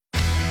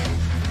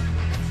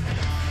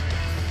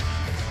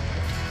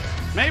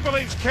Maple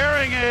Leafs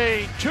carrying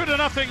a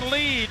 2-0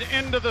 lead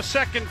into the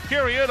second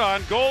period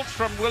on goals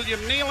from William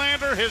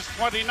Nylander, his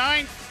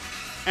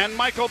 29th, and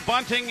Michael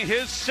Bunting,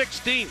 his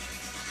 16th.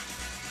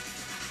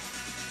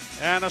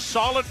 And a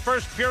solid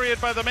first period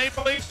by the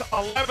Maple Leafs,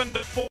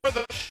 11-4,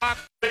 the shot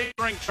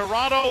favoring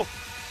Toronto.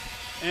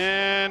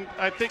 And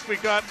I think we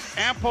got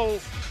ample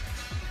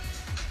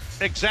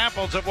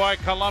examples of why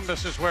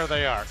Columbus is where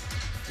they are.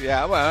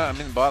 Yeah, well, I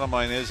mean, the bottom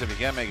line is if you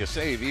can't make a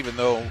save, even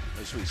though,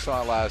 as we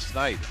saw last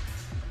night,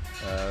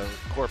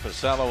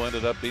 Korpisalo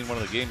ended up being one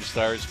of the game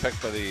stars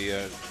picked by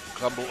the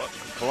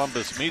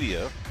Columbus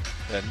media,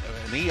 and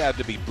he had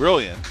to be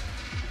brilliant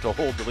to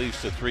hold the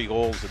Leafs to 3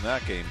 goals in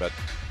that game. But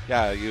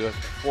yeah, you have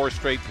 4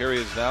 straight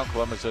periods now.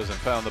 Columbus hasn't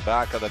found the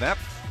back of the net,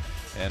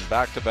 and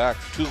back-to-back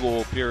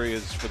 2-goal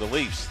periods for the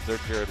Leafs. Third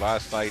period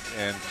last night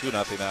and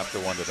 2-0 after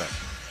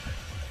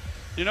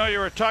 1-0. You know, you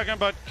were talking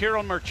about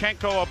Kirill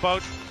Marchenko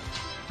about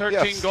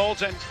 13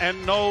 goals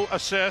and no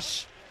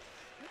assists.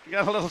 You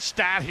got a little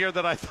stat here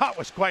that I thought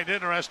was quite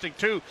interesting,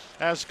 too,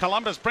 as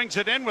Columbus brings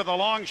it in with a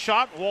long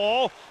shot.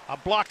 Wall, a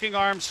blocking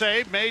arm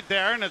save made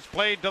there, and it's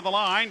played to the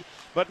line,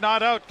 but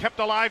not out. Kept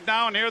alive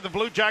now, and here the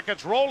Blue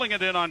Jackets rolling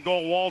it in on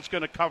goal. Wall's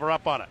going to cover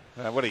up on it.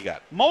 What do you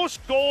got?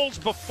 Most goals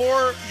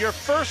before your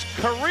first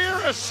career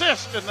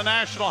assist in the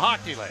National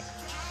Hockey League.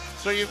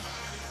 So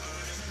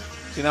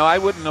I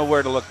wouldn't know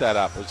where to look that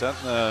up. Was that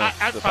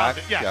in the back?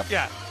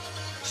 Yeah.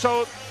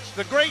 So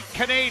the great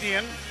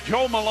Canadian,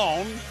 Joe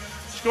Malone,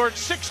 scored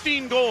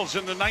 16 goals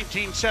in the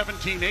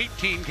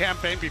 1917-18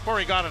 campaign before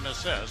he got an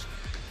assist.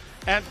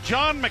 And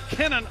John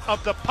McKinnon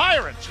of the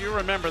Pirates, you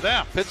remember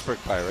them. Pittsburgh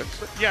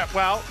Pirates. Yeah,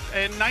 well,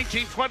 in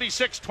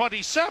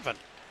 1926-27,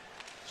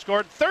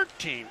 scored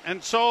 13.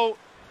 And so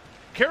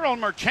Kirill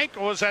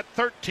Marchenko was at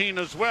 13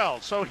 as well.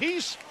 So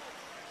he's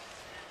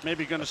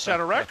maybe going to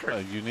set a record.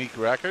 A unique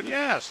record?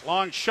 Yes,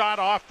 long shot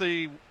off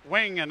the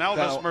wing, and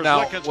Elvis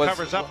Merzlikins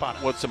covers up on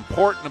it. What's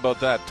important about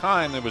that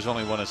time, there was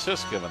only 1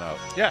 assist given out.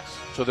 Yes.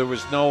 So there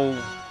was no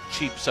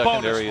cheap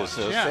secondary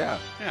assist. Yeah.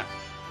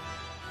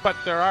 But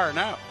there are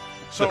now.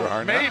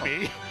 So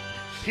maybe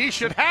he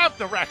should have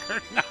the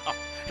record now.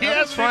 He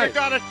hasn't even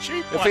got a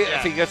cheap one yet.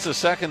 If he gets a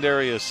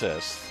secondary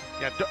assist,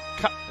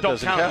 don't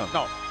count it.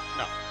 No,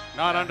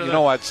 not under You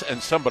know what?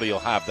 And somebody will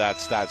have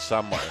that stat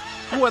somewhere.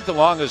 Who went the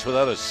longest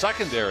without a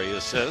secondary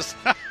assist?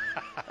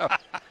 Okay,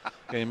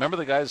 remember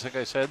the guys, like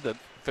I said, that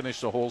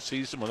finished the whole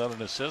season without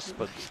an assist,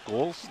 but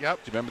goals?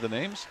 Yep. Do you remember the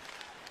names?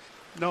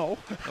 No.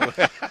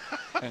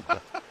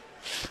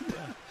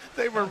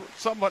 They were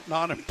somewhat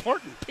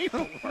non-important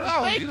people.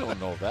 Well, you don't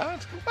know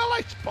that. Well,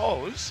 I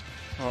suppose.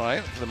 All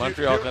right, the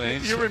Montreal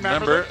Canadiens. You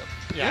remember?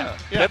 Yeah.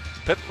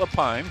 Pitt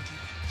Lapine.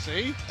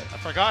 See, I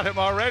forgot him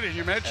already.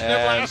 You mentioned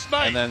him last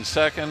night. And then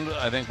second,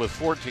 I think with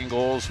 14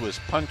 goals, was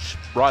Punch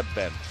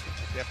Broadbent.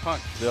 Yeah,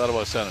 Punch. The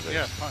Ottawa Senators.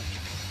 Yeah, Punch.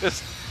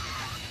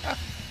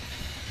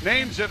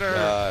 Names that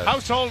are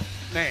household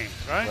names,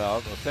 right? Well,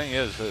 the thing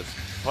is,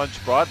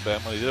 Punch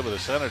Broadbent, when he did with the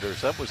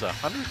Senators, that was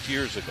 100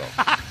 years ago.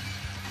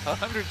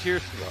 100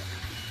 years ago.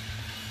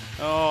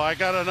 Oh, I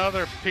got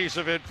another piece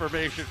of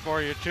information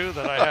for you, too,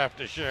 that I have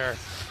to share.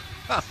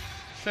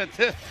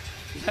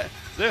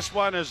 This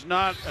one is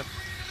not...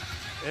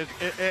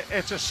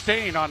 It's a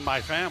stain on my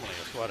family,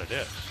 is what it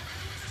is.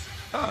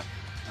 Huh.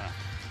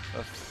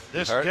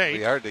 This date. It'd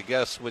be hard to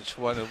guess which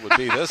one it would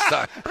be this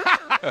time.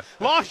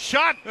 Long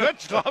shot, good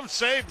glove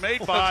save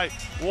made by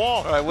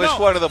Wall. All right, which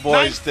one of the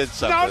boys did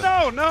something?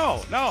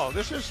 No.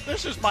 This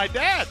is my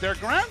dad, their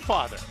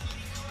grandfather.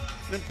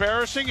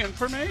 Embarrassing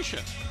information.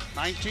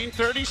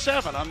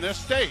 1937, on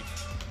this date,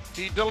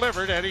 he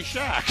delivered Eddie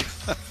Shack.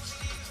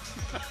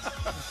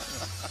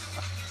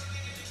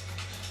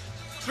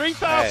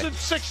 3,000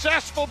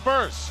 successful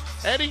bursts.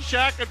 Eddie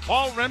Shack and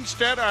Paul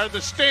Rimstead are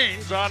the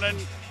stains on a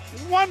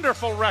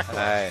wonderful record.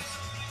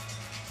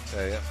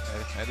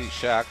 Eddie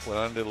Shack went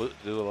on to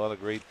do a lot of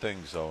great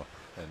things, though.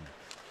 And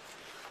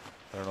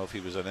I don't know if he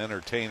was an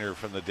entertainer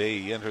from the day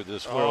he entered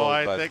this world.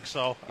 I think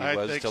so. He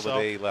was till the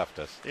day he left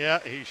us. Yeah,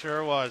 he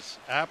sure was.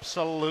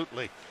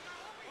 Absolutely.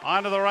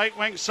 Onto the right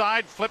wing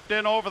side, flipped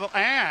in over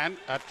and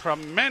a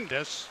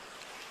tremendous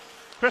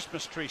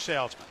Christmas tree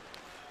salesman.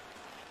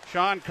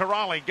 Sean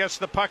Kiraly gets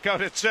the puck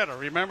out at center.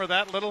 Remember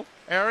that little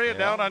area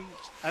down on,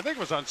 I think it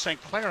was on St.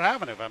 Clair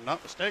Avenue, if I'm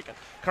not mistaken.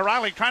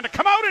 Kiraly trying to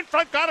come out in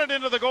front, got it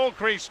into the goal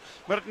crease,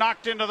 but it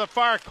knocked into the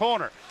far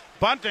corner.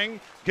 Bunting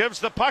gives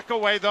the puck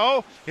away,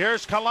 though.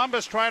 Here's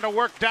Columbus trying to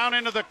work down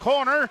into the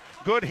corner.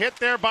 Good hit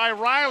there by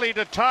Riley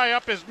to tie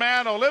up his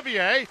man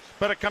Olivier,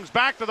 but it comes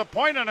back to the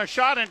point, and a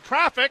shot in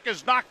traffic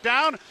is knocked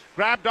down,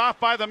 grabbed off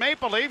by the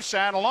Maple Leafs,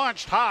 and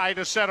launched high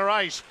to center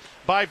ice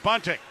by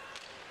Bunting.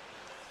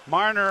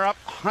 Marner up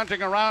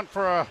hunting around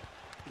for a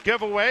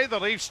giveaway. The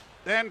Leafs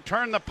then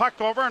turn the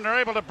puck over, and they're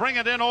able to bring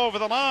it in over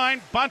the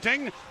line.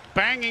 Bunting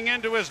banging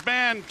into his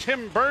man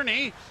Tim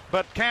Burney,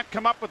 but can't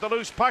come up with the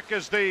loose puck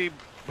as the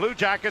Blue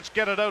Jackets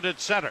get it out at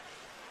center.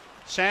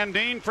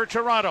 Sandin for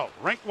Toronto.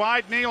 Rink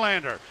wide,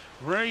 Nylander.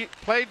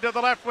 Played to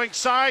the left wing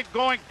side,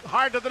 going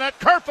hard to the net.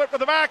 Kerfoot with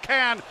the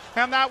backhand,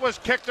 and that was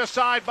kicked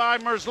aside by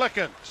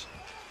Merzlikins.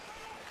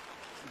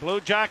 Blue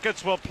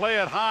Jackets will play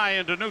it high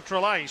into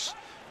neutral ice.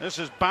 This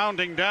is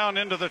bounding down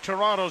into the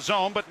Toronto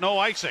zone, but no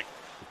icing.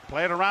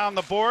 Played around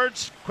the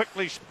boards,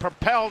 quickly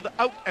propelled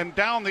out and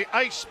down the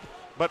ice,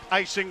 but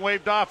icing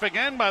waved off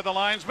again by the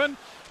linesman,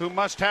 who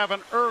must have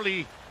an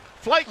early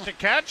flight to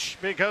catch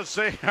because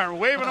they are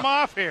waving them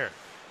off here.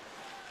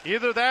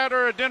 Either that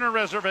or a dinner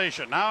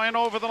reservation. Now in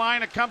over the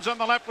line, it comes on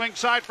the left wing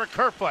side for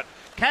Kerfoot.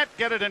 Can't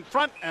get it in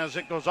front as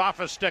it goes off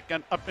a stick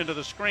and up into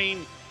the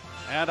screen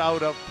and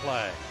out of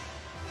play.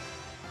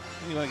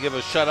 You want to give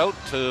a shout out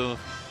to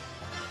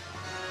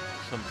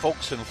some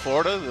folks in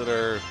Florida that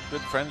are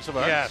good friends of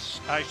ours?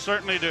 Yes, I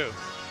certainly do.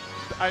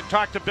 I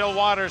talked to Bill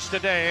Waters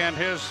today, and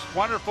his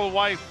wonderful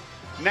wife,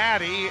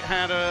 Natty,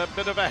 had a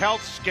bit of a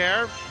health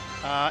scare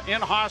in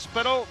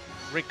hospital,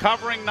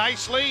 recovering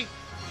nicely,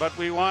 but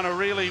we want to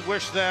really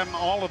wish them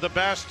all of the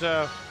best.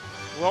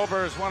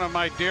 Wilbur is one of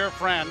my dear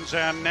friends,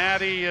 and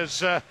Natty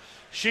is,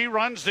 she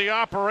runs the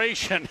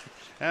operation.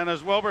 And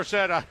as Wilbur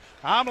said,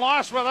 I'm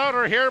lost without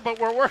her here, but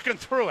we're working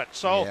through it.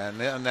 So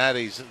yeah,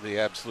 Natty's the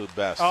absolute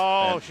best.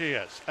 Oh, and she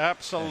is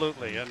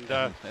absolutely, and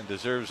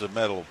deserves a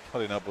medal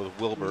putting up with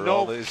Wilbur no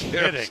all these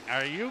kidding. years.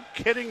 Are you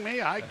kidding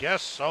me? I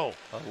guess so.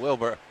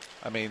 Wilbur,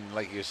 I mean,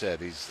 like you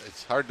said,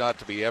 it's hard not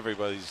to be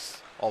everybody's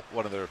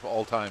one of their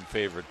all-time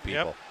favorite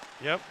people.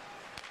 Yep.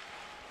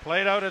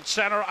 Played out at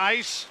center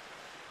ice.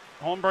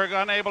 Holmberg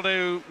unable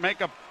to make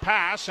a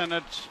pass, and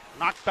it's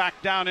knocked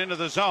back down into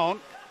the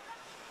zone.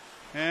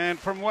 And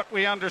from what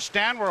we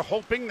understand, we're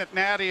hoping that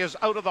Natty is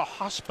out of the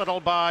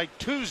hospital by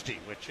Tuesday,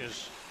 which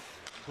is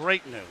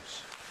great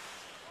news.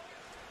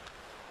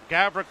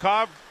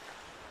 Gavrikov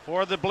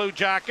for the Blue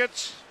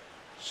Jackets,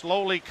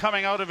 slowly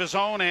coming out of his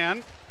own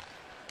end.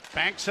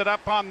 Banks it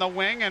up on the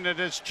wing, and it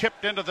is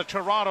chipped into the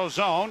Toronto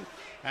zone.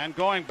 And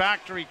going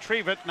back to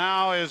retrieve it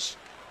now is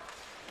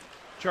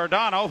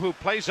Giordano, who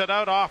plays it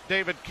out off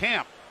David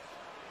Camp.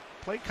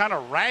 Played kind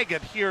of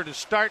ragged here to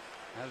start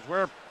as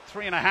we're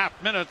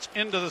 3.5 minutes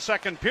into the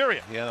second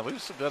period. Yeah, we've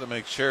still got to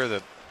make sure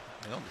that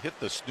we don't hit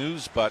the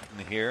snooze button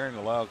here and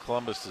allow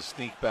Columbus to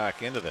sneak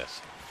back into this.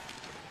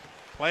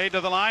 Played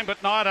to the line,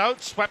 but not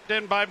out. Swept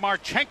in by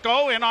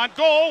Marchenko. In on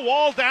goal.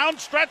 Wall down,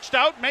 stretched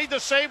out, made the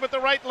save with the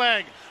right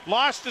leg.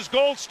 Lost his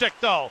goal stick,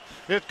 though.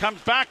 It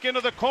comes back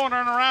into the corner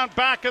and around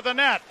back of the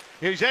net.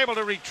 He's able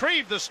to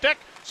retrieve the stick.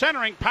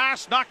 Centering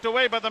pass knocked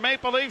away by the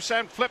Maple Leafs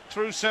and flipped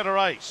through center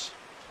ice.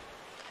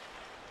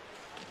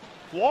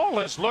 Wall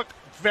has looked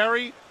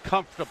very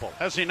comfortable,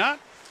 has he not?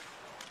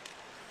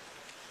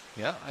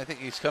 Yeah, I think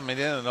he's coming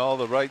in all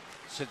the right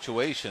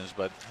situations,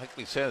 but like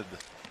we said,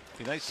 it'd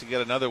be nice to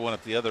get another one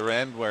at the other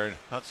end where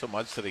not so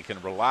much that he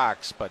can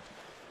relax, but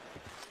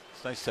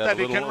it's nice to have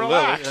nice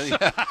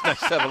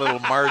to have a little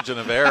margin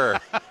of error.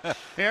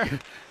 Here,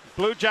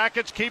 Blue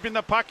Jackets keeping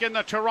the puck in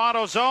the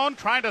Toronto zone,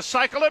 trying to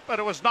cycle it, but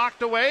it was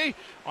knocked away.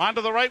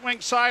 Onto the right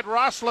wing side,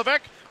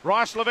 Roslovic.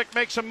 Roslovic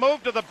makes a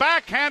move to the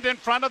backhand in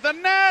front of the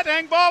net.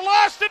 Engvall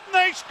lost it, and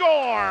they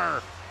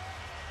score.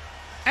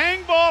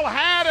 Engvall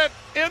had it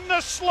in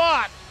the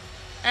slot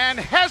and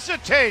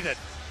hesitated,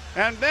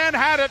 and then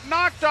had it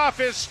knocked off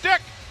his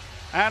stick,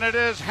 and it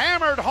is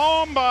hammered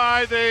home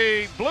by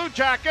the Blue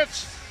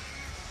Jackets.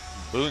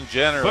 Boone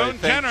Jenner, Boone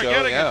Jenner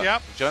getting it,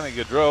 yep. Johnny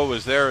Gaudreau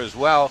was there as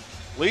well.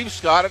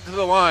 Leafs got it to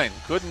the line,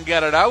 couldn't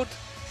get it out.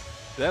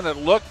 Then it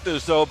looked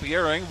as though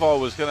Pierre Engvall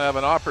was going to have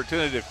an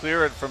opportunity to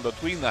clear it from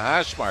between the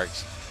hash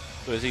marks.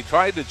 But as he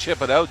tried to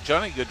chip it out,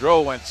 Johnny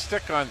Gaudreau went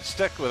stick on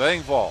stick with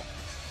Engvall.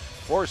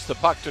 Forced the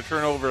puck to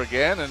turn over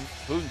again, and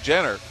Boone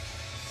Jenner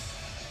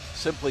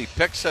simply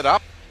picks it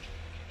up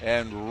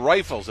and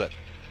rifles it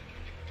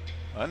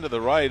under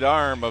the right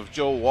arm of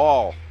Joe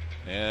Woll.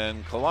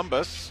 And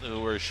Columbus,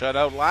 who were shut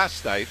out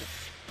last night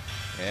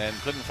and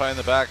couldn't find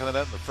the back of the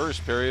net in the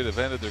first period, have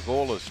ended their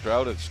goalless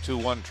drought. It's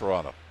 2-1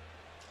 Toronto.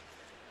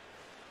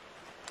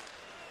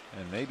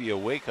 And maybe a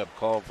wake-up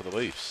call for the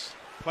Leafs.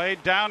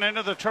 Played down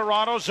into the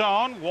Toronto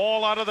zone.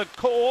 Wall out of the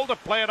cold to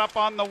play it up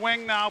on the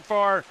wing now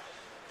for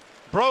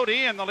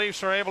Brody, and the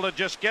Leafs are able to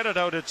just get it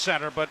out at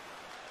center, but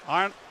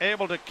aren't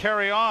able to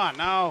carry on.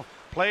 Now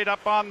played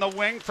up on the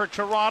wing for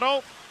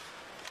Toronto.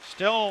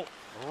 Still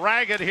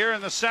ragged here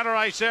in the center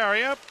ice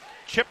area.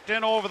 Chipped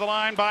in over the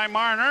line by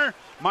Marner.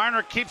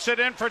 Marner keeps it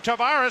in for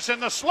Tavares in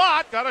the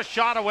slot. Got a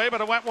shot away,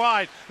 but it went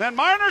wide. Then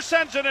Marner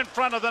sends it in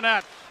front of the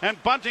net,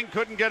 and Bunting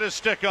couldn't get his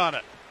stick on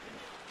it.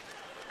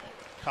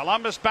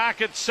 Columbus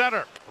back at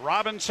center.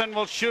 Robinson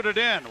will shoot it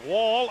in.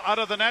 Wall out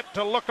of the net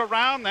to look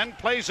around, then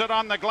plays it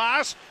on the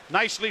glass.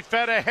 Nicely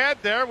fed ahead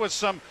there with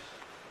some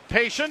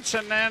patience,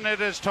 and then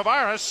it is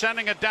Tavares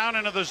sending it down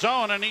into the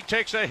zone, and he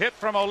takes a hit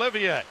from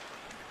Olivier.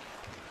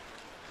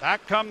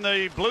 Back come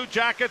the Blue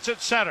Jackets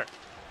at center.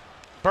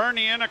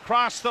 Bernie in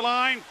across the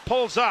line,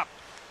 pulls up,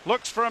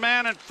 looks for a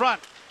man in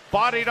front.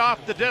 Bodied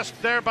off the disc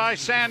there by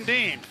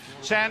Sandin.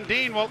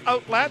 Sandin will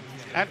outlet,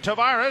 and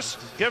Tavares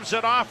gives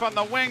it off on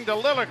the wing to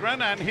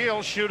Liljegren, and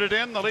he'll shoot it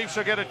in. The Leafs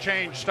will get a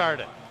change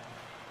started.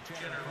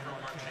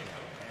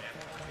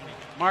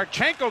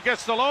 Marchenko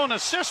gets the lone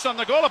assist on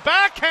the goal. A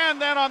backhand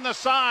then on the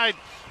side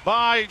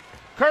by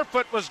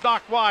Kerfoot was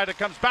knocked wide. It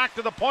comes back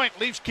to the point.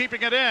 Leafs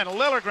keeping it in.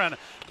 Liljegren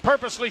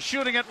purposely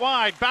shooting it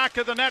wide. Back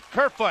of the net,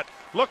 Kerfoot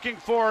looking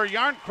for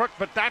Järnkrok,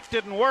 but that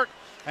didn't work.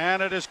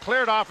 And it is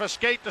cleared off a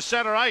skate to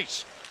center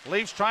ice.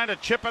 Leafs trying to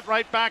chip it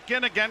right back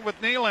in again with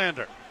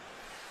Nylander.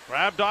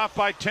 Grabbed off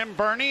by Tim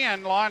Berni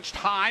and launched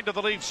high to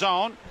the Leaf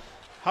zone.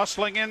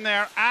 Hustling in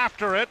there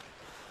after it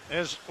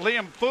is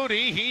Liam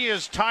Foudy. He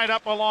is tied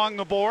up along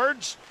the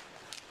boards.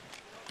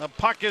 The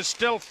puck is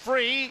still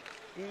free.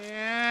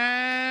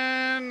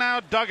 And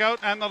now dugout,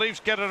 and the Leafs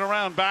get it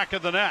around back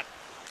of the net.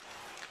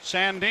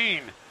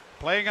 Sandin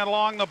playing it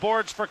along the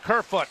boards for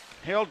Kerfoot.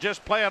 He'll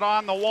just play it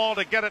on the wall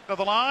to get it to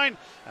the line,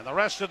 and the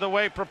rest of the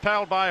way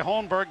propelled by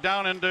Holmberg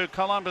down into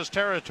Columbus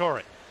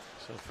territory.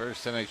 So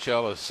first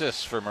NHL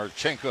assists for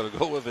Marchenko to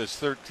go with his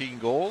 13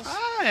 goals.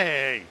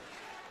 Hey,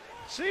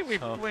 see, we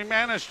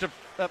managed to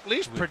at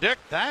least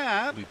predict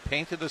that. We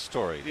painted a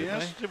story,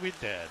 didn't yes, we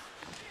did.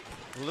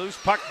 Loose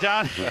puck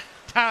down,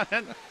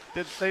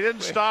 they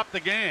didn't stop the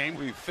game.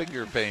 We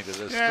finger painted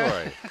a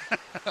story.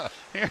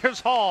 Here's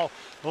Hall,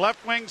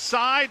 left wing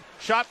side,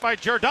 shot by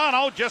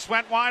Giordano, just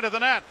went wide of the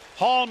net.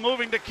 Hall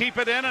moving to keep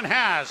it in and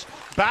has.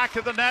 Back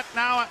of the net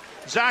now,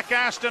 Zach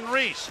Aston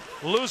Reese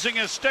losing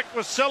his stick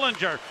with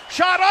Sillinger.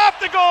 Shot off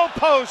the goal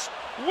post,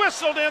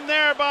 whistled in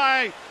there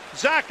by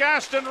Zach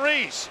Aston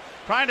Reese.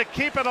 Trying to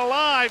keep it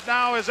alive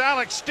now is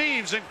Alex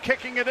Steeves and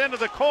kicking it into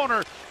the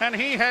corner, and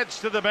he heads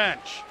to the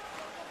bench.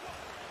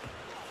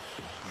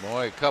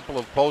 Boy, a couple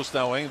of posts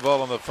now.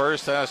 Engvall in the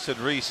first,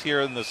 Aston Reese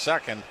here in the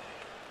second.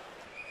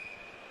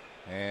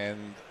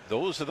 And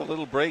those are the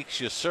little breaks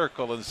you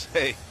circle and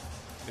say,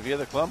 if you're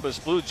the Columbus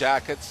Blue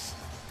Jackets,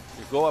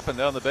 you go up and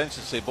down the bench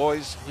and say,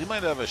 boys, we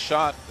might have a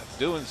shot at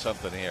doing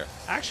something here.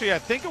 Actually, I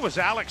think it was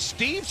Alex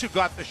Steeves who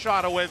got the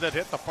shot away that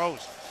hit the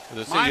post.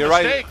 You're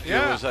right.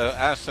 Yeah. It was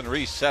Aston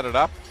Reese set it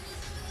up.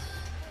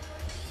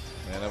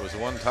 And it was a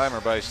one-timer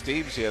by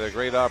Steeves. He had a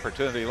great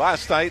opportunity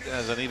last night and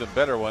has an even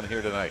better one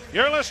here tonight.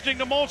 You're listening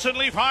to Molson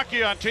Leaf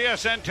Hockey on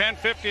TSN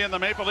 1050 and the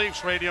Maple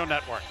Leafs Radio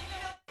Network.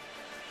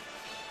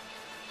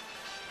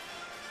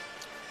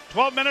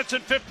 12 minutes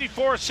and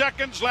 54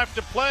 seconds left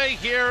to play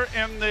here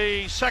in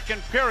the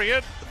second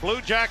period. The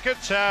Blue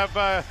Jackets have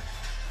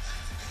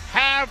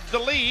halved the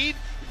lead.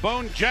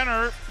 Boone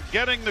Jenner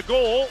getting the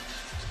goal.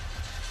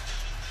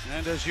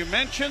 And as you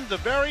mentioned, the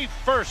very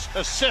first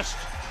assist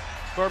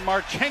for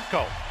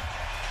Marchenko,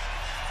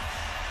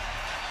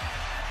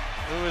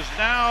 who has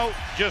now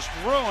just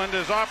ruined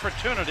his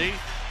opportunity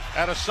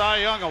at a Cy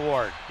Young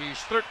Award. He's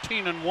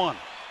 13-1.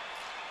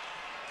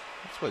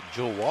 That's what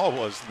Joe Wall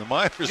was in the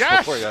minors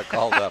before he got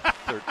called up.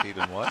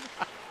 13-1.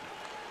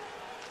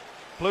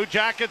 Blue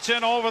Jackets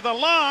in over the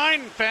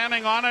line.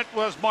 Fanning on it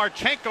was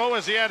Marchenko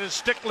as he had his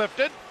stick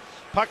lifted.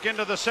 Puck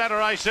into the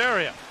center ice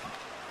area.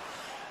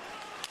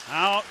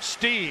 Now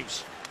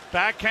Steeves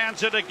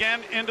backhands it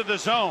again into the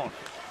zone.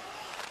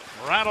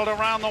 Rattled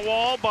around the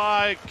wall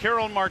by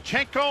Kirill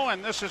Marchenko,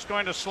 and this is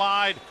going to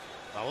slide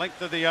the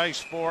length of the ice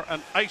for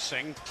an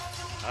icing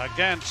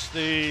against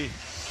the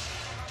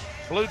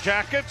Blue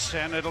Jackets,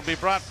 and it'll be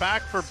brought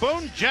back for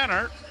Boone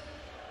Jenner.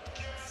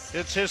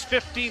 It's his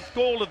 15th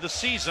goal of the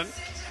season.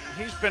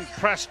 He's been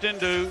pressed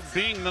into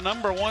being the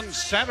number one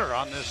center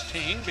on this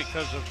team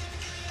because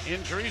of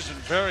injuries and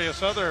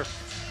various other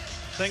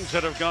things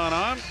that have gone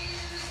on.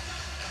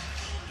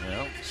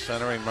 Yeah,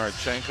 centering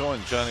Marchenko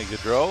and Johnny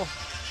Gaudreau.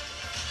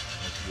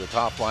 The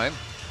top line.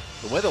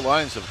 The way the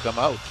lines have come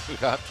out, we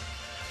got,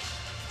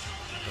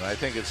 and I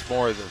think it's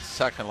more the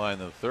second line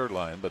than the third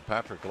line, but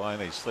Patrick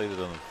Laine slated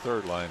on the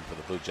third line for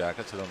the Blue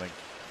Jackets. I don't think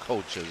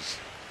coaches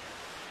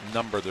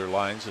number their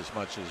lines as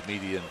much as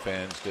media and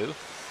fans do.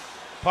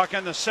 Puck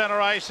in the center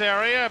ice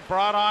area,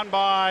 brought on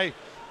by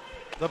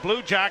the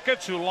Blue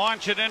Jackets, who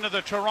launch it into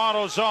the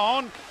Toronto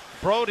zone.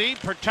 Brody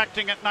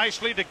protecting it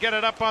nicely to get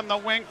it up on the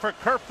wing for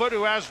Kerfoot,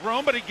 who has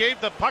room, but he gave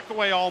the puck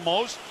away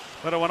almost.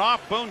 But it went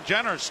off Boone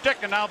Jenner's stick,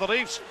 and now the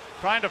Leafs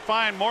trying to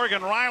find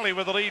Morgan Riley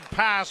with the lead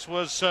pass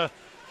was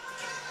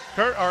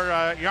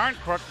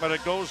Järnkrok, but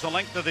it goes the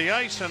length of the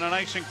ice, and an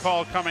icing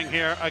call coming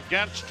here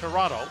against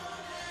Toronto.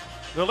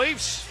 The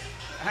Leafs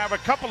have a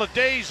couple of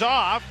days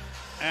off,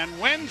 and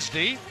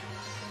Wednesday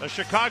the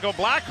Chicago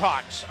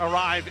Blackhawks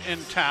arrive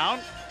in town.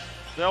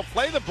 They'll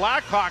play the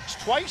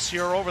Blackhawks twice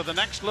here over the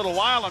next little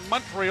while in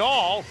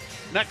Montreal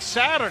next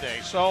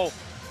Saturday. So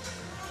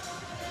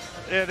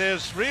it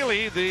is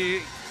really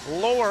the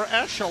lower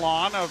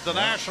echelon of the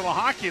National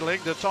Hockey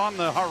League that's on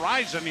the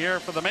horizon here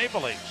for the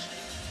Maple Leafs.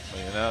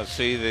 We now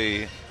see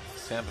the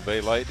Tampa Bay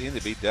Lightning. They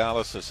beat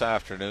Dallas this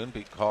afternoon,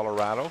 beat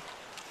Colorado.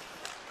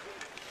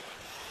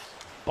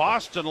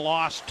 Boston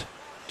lost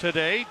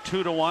today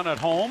 2-1 at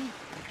home.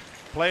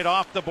 Played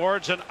off the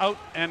boards and out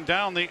and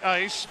down the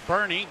ice.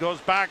 Berni goes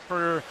back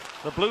for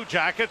the Blue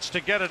Jackets to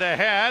get it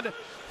ahead.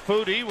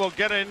 Foudy will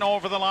get in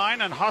over the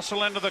line and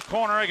hustle into the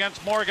corner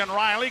against Morgan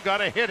Riley. Got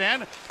a hit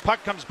in.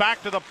 Puck comes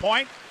back to the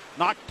point.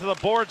 Knocked to the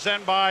boards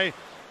then by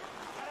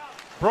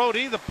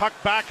Brody. The puck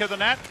back of the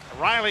net.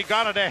 Riley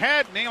got it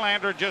ahead.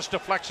 Nylander just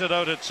deflects it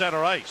out at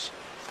center ice.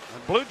 The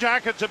Blue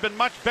Jackets have been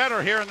much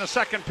better here in the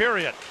second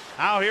period.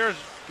 Now here's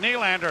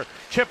Nylander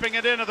chipping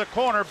it into the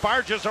corner,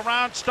 barges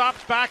around,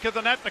 stops back of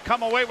the net to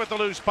come away with the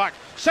loose puck.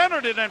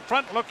 Centered it in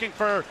front looking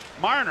for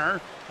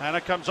Marner, and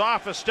it comes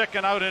off a stick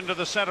and out into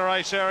the center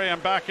ice area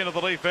and back into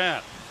the Leaf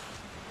end.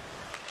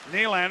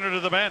 Nylander to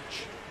the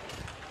bench.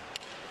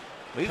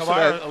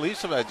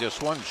 Leafs have had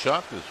just one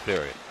shot this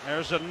period.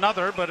 There's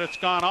another, but it's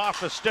gone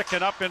off a stick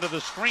and up into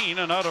the screen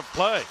and out of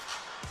play.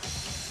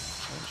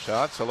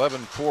 Shots,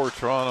 11-4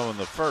 Toronto in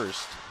the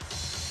first.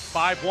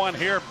 5-1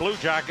 here, Blue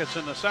Jackets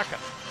in the second.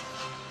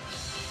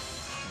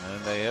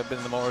 And they have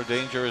been the more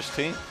dangerous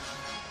team.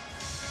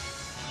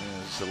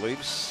 As the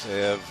Leafs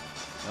have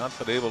not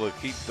been able to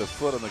keep the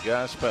foot on the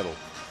gas pedal.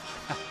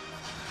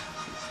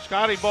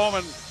 Scotty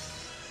Bowman,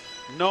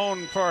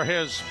 known for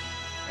his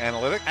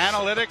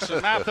analytics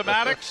and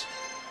mathematics.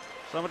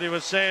 Somebody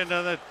was saying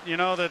that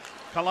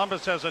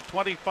Columbus has a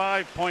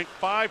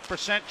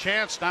 25.5%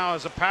 chance now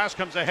as the pass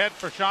comes ahead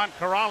for Sean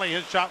Kuraly.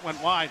 His shot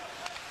went wide,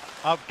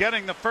 of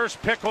getting the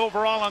first pick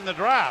overall in the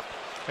draft.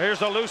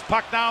 Here's a loose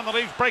puck down. The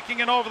Leafs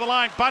breaking in over the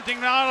line.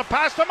 Bunting now a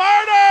pass to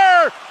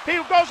Marner. He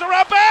goes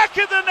around back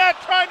in the net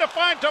trying to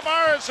find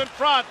Tavares in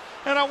front,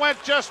 and it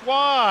went just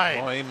wide.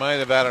 Well, he might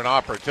have had an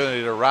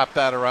opportunity to wrap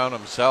that around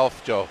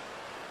himself, Joe.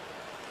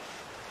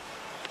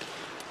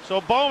 So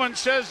Bowman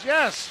says,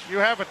 yes, you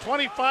have a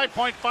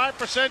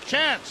 25.5%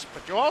 chance,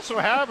 but you also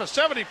have a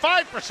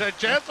 75%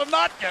 chance of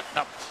not getting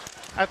them.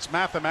 That's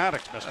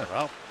mathematics, Mr.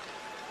 Ralph.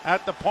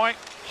 At the point,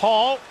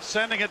 Hall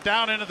sending it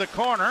down into the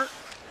corner.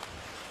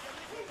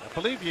 I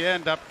believe you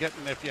end up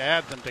getting, if you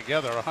add them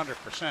together,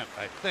 100%,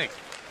 I think.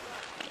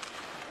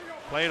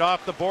 Played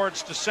off the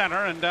boards to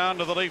center and down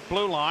to the Leaf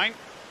blue line,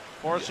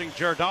 forcing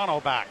Giordano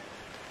back.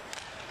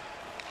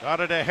 Got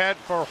it ahead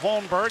for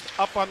Holmberg,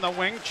 up on the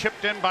wing,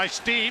 chipped in by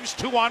Steeves.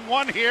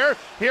 2-on-1 here.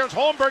 Here's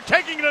Holmberg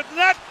taking it to the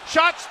net.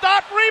 Shot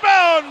stopped,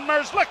 rebound.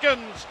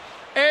 Merzlikins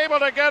able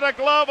to get a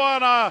glove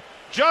on a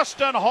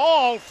Justin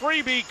Hall.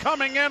 Freebie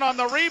coming in on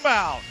the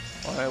rebound.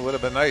 Well, it would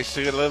have been nice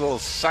to get a little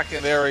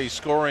secondary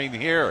scoring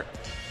here.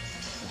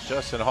 As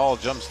Justin Hall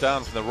jumps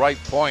down from the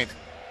right point.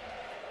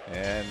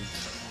 And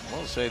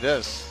we'll say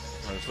this,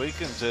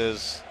 Merzlikins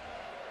has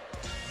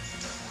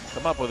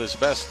come up with his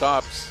best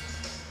stops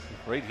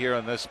right here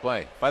on this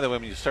play. By the way,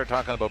 when you start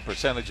talking about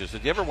percentages,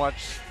 did you ever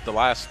watch The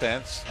Last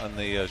Dance on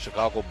the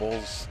Chicago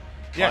Bulls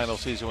final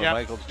season with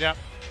Michael? Yeah.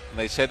 And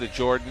they said to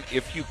Jordan,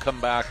 if you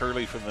come back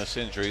early from this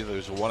injury,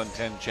 there's a 1 in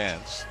 10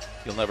 chance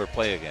you'll never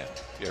play again.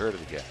 You heard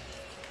it again.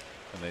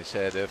 And they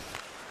said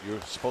if you're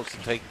supposed to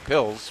take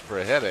pills for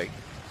a headache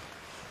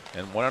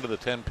and 1 out of the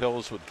 10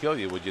 pills would kill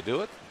you, would you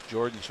do it?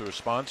 Jordan's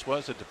response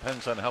was, it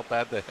depends on how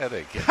bad the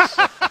headache is.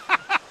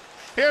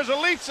 Here's a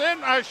Leafs in,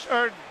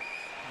 or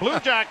Blue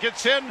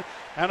Jackets in,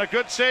 and a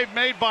good save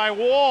made by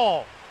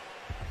Wall.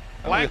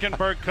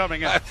 Blankenberg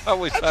coming in. I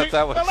always thought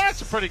that was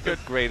that's a pretty good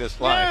greatest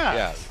line.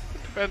 Yeah.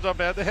 Depends how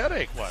bad the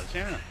headache was.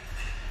 Yeah.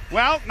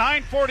 Well,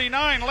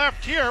 9:49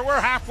 left here.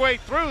 We're halfway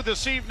through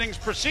this evening's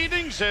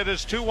proceedings. It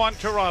is 2-1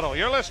 Toronto.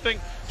 You're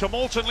listening to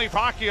Molson Leaf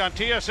Hockey on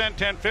TSN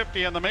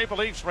 1050 and the Maple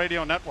Leafs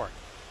Radio Network.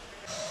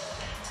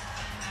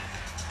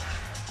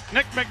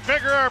 Nick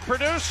McVicker, our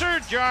producer,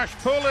 Josh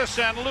Poulis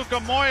and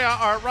Luca Moya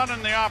are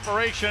running the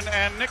operation,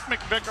 and Nick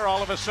McVicker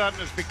all of a sudden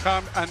has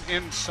become an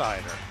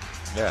insider.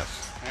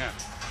 Yes. Yeah.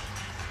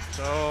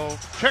 So,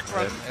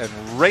 Chychrun. And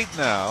right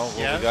now,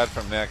 what we got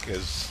from Nick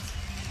is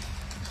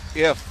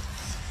if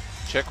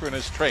Chychrun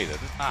is traded,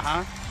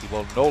 he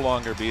will no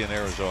longer be in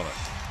Arizona.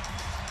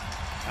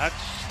 That's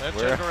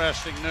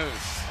interesting news.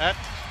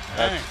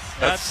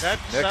 That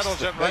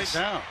settles it right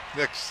down.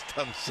 Nick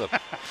Stumson.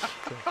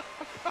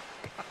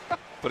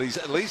 But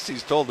at least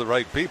he's told the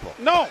right people.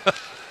 No.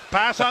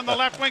 Pass on the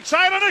left wing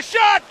side and a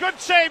shot. Good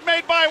save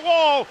made by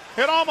Wall.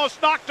 It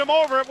almost knocked him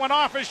over. It went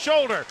off his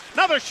shoulder.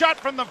 Another shot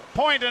from the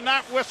point, and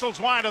that whistles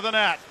wide of the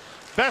net.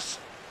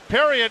 Best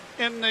period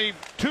in the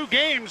 2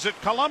 games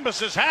that Columbus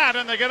has had,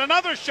 and they get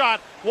another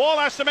shot. Wall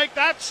has to make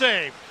that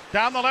save.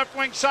 Down the left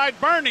wing side,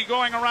 Bernie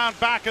going around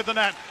back of the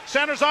net.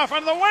 Centers off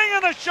on the wing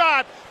and a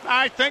shot.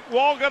 I think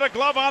Wall got a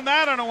glove on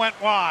that and it went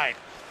wide.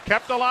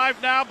 Kept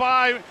alive now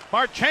by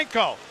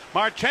Marchenko.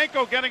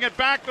 Marchenko getting it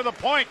back to the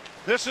point.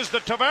 This is the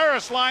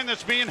Tavares line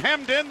that's being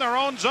hemmed in their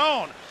own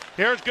zone.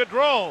 Here's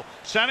Gaudreau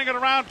sending it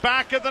around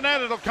back of the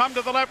net. It'll come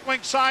to the left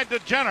wing side to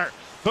Jenner.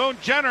 Boone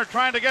Jenner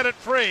trying to get it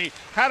free.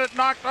 Had it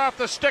knocked off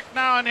the stick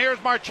now, and here's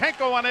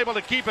Marchenko unable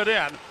to keep it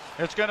in.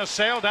 It's going to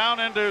sail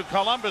down into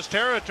Columbus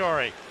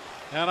territory.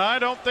 And I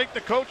don't think the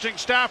coaching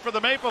staff for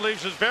the Maple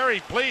Leafs is very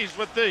pleased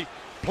with the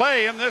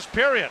play in this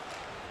period.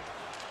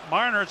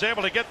 Marner is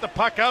able to get the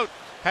puck out.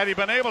 Had he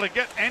been able to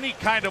get any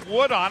kind of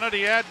wood on it,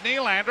 he had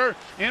Nylander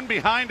in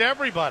behind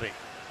everybody.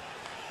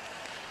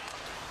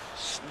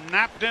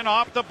 Snapped in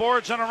off the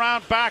boards and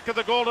around back of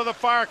the goal to the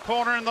far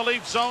corner in the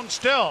Leaf zone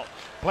still.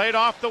 Played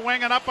off the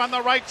wing and up on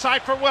the right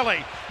side for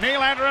Willie.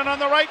 Nylander in on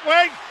the right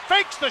wing,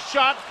 fakes the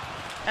shot,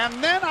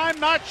 and then I'm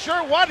not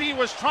sure what he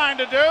was trying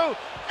to do.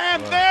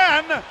 And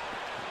then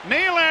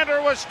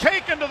Nylander was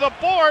taken to the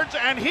boards,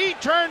 and he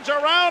turns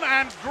around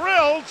and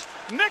drills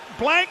Nick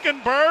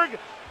Blankenburg.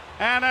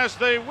 And as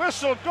the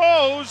whistle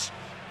goes,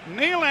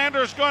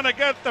 Nylander's going to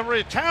get the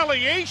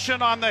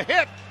retaliation on the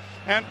hit,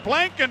 and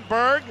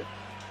Blankenburg.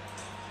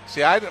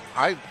 See,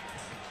 I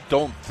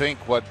don't think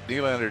what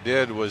Nylander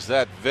did was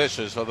that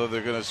vicious, although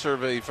they're going to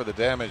survey for the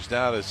damage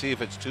now to see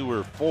if it's 2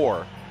 or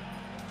 4.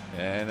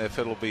 And if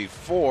it'll be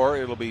 4,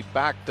 it'll be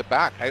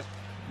back-to-back. I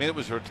mean, it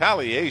was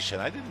retaliation.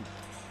 I didn't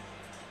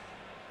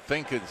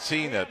think I'd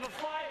seen it.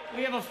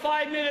 We have a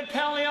 5-minute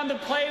penalty on the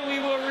play. We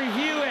will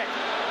review it.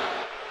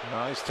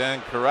 I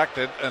stand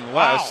corrected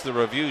unless the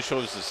review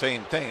shows the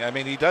same thing. I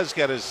mean, he does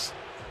get his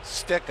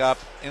stick up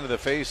into the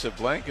face of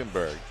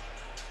Blankenburg.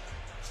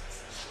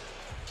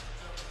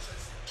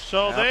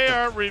 So they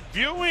are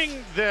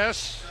reviewing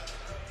this,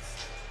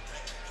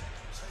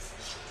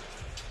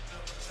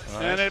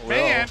 and it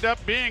may end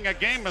up being a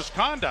game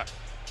misconduct.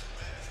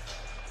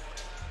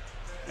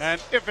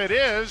 And if it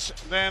is,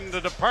 then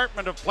the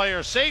Department of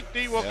Player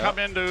Safety will come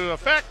into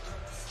effect.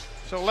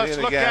 So let's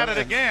look at it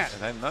again.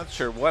 And I'm not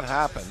sure what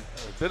happened.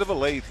 A bit of a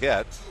late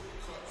hit.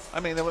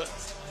 I mean,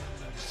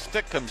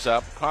 stick comes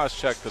up,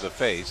 cross-check to the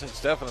face.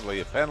 It's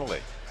definitely a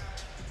penalty.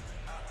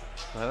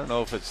 I don't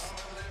know if it's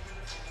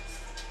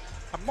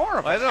more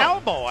of an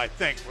elbow, I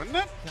think, wouldn't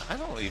it? I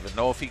don't even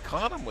know if he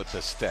caught him with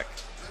the stick.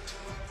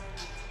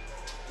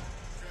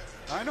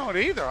 I don't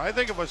either. I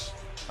think it was.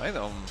 I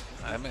don't.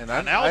 I mean,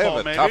 an I elbow,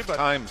 have a tough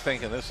time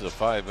thinking this is a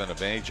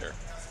 5-minute major.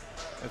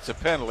 It's a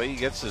penalty. He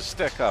gets his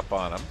stick up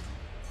on him.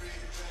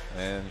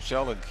 And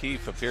Sheldon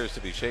Keefe appears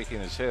to be shaking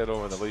his head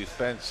over the Leaf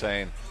bench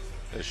saying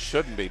this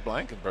shouldn't be.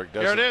 Blankenburg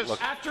doesn't. Here it is.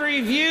 Look. After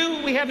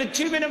review, we have a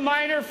 2-minute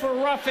minor for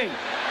roughing.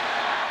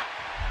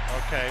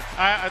 Okay,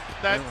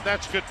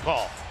 that's a good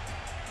call.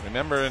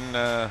 Remember in,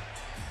 I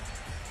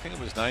think it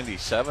was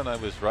 97, I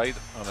was right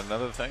on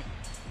another thing.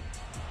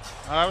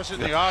 I was in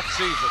the off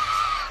season.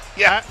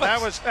 Yeah, that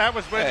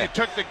was when you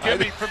took the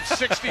gimme from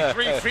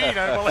 63 feet,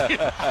 I believe.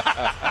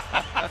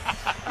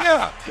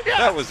 yeah,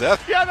 that was it.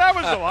 Yeah, that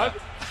was the one.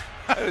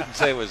 I didn't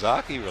say it was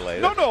hockey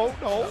related.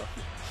 No.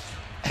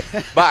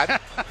 But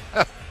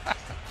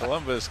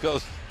Columbus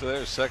goes to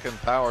their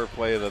second power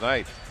play of the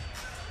night.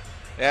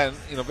 And,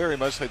 very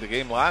much like the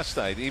game last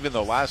night, even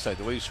though last night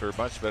the Leafs were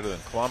much better than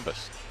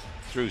Columbus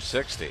through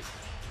 60.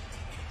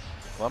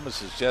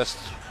 Columbus is just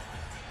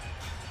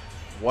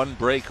one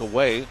break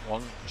away,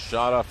 one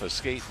shot off a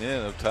skating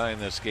in of tying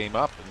this game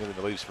up and getting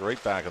the Leafs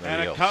right back on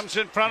their heels. And it comes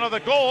in front of the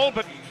goal,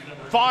 but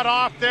fought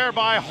off there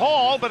by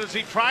Hall, but as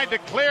he tried to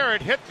clear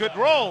it, hit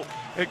Gaudreau.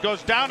 It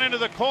goes down into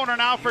the corner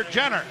now for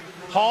Jenner.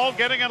 Hall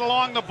getting it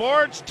along the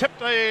boards,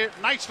 tipped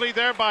nicely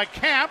there by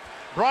Camp,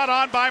 brought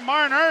on by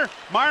Marner.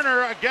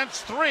 Marner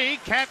against 3,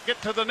 can't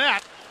get to the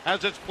net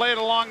as it's played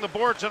along the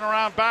boards and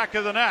around back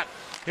of the net.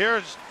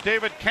 Here's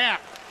David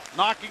Camp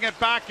knocking it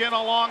back in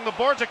along the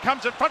boards. It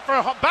comes in front for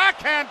a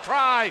backhand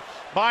try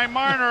by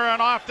Marner,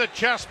 and off the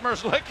chest.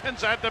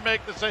 Merzlikins had to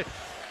make the save.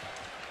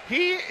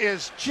 He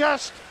is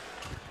just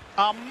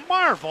a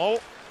marvel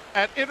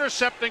at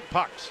intercepting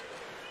pucks.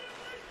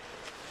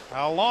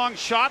 A long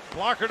shot,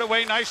 blockered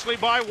away nicely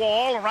by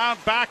Wall.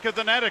 Around back of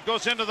the net, it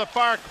goes into the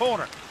far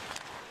corner.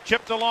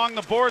 Chipped along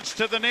the boards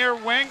to the near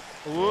wing.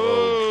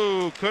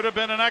 Ooh, could have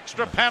been an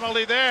extra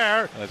penalty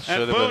there. That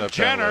should have been a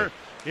penalty.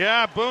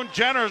 Yeah, Boone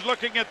Jenner's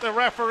looking at the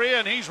referee,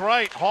 and he's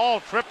right. Hall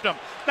tripped him.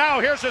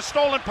 Now here's a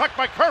stolen puck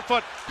by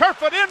Kerfoot.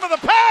 Kerfoot in with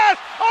a pass.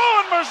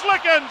 Oh, and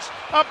Merzlikins,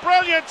 a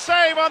brilliant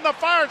save on the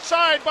far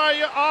side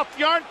by off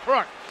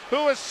Yarncrook,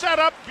 who is set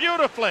up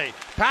beautifully.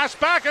 Pass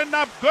back, and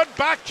a good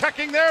back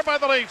checking there by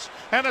the Leafs,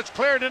 and it's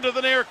cleared into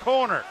the near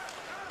corner.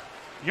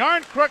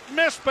 Yarncrook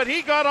missed, but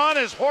he got on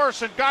his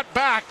horse and got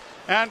back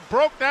and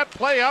broke that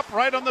play up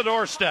right on the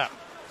doorstep.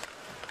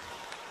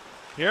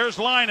 Here's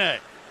Laine.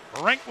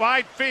 Rink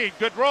wide feed.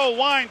 Gaudreau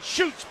winds,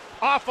 shoots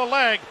off a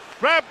leg.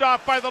 Grabbed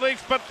off by the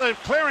Leafs, but the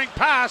clearing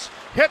pass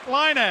hit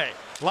Laine.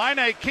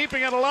 Laine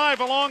keeping it alive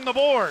along the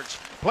boards.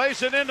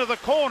 Plays it into the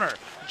corner.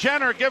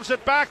 Jenner gives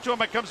it back to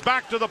him. It comes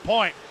back to the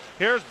point.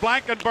 Here's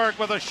Blankenburg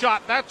with a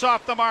shot. That's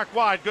off the mark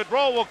wide.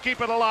 Gaudreau will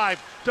keep it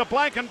alive to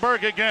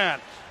Blankenburg again.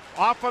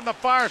 Off on the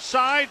far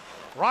side.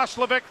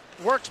 Roslovic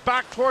works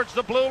back towards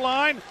the blue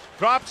line.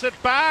 Drops it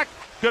back.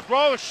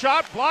 Gaudreau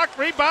shot, blocked,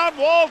 rebound,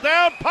 Wall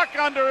down. Puck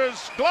under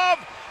his glove.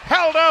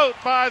 Held out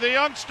by the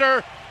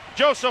youngster,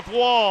 Joseph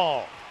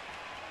Wall.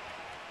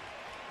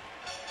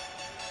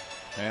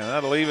 And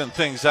that'll even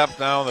things up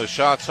now in the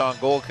shots on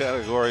goal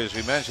category. As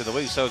we mentioned, the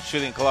Leafs out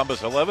shooting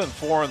Columbus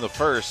 11-4 in the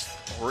first.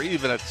 We're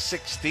even at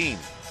 16.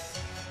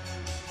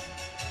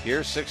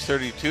 Here's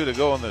 6:32 to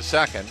go in the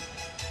second.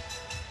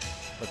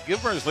 But give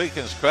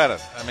Merzlikins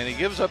credit. I mean, he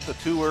gives up the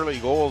 2 early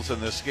goals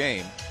in this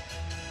game.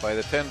 By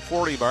the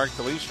 10:40 mark,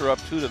 the Leafs are up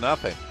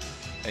 2-0.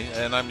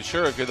 And I'm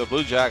sure if you're the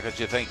Blue Jackets,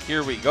 you think,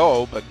 here we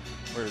go. But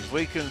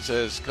Merzlikins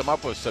has come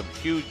up with some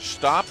huge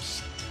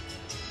stops.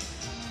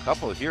 A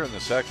couple here in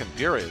the second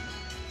period.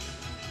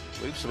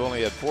 Leafs have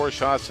only had 4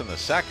 shots in the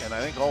second.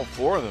 I think all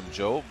 4 of them,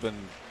 Joe, have been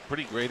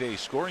pretty grade A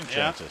scoring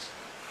chances.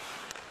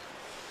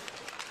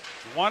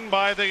 Won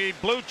by the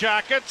Blue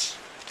Jackets.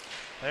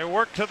 They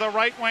work to the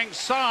right wing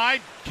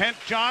side. Kent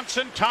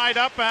Johnson tied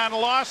up and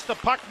lost the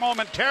puck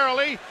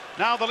momentarily.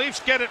 Now the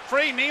Leafs get it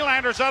free.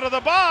 Nylander's out of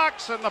the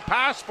box, and the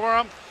pass for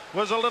him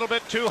was a little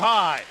bit too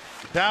high.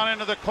 Down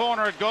into the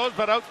corner it goes,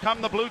 but out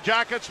come the Blue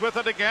Jackets with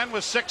it again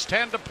with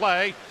 6:10 to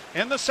play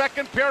in the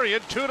second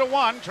period.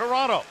 2-1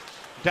 Toronto.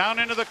 Down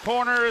into the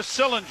corner is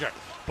Sillinger.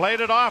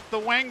 Played it off the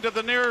wing to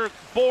the near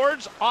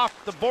boards. Off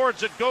the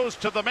boards it goes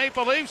to the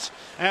Maple Leafs.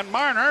 And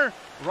Marner,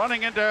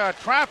 running into a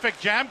traffic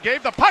jam,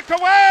 gave the puck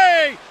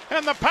away.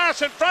 And the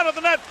pass in front of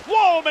the net.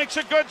 Whoa, makes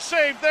a good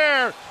save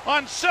there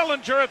on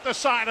Sillinger at the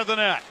side of the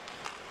net.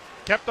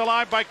 Kept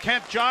alive by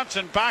Kent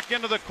Johnson. Back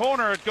into the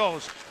corner it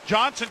goes.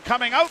 Johnson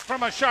coming out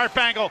from a sharp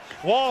angle.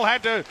 Wall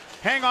had to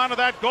hang on to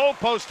that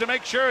goalpost to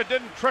make sure it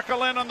didn't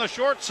trickle in on the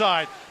short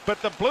side.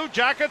 But the Blue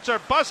Jackets are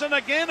buzzing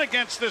again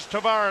against this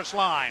Tavares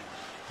line.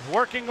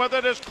 Working with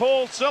it is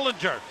Cole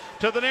Sillinger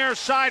to the near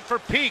side for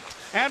Peak.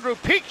 Andrew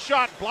Peak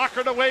shot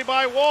blockered away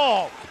by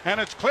Wall.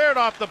 And it's cleared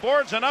off the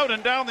boards and out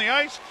and down the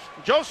ice.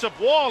 Joseph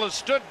Wall has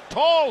stood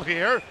tall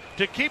here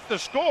to keep the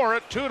score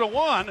at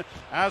 2-1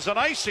 as an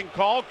icing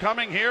call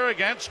coming here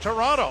against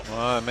Toronto.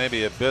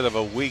 Maybe a bit of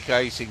a weak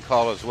icing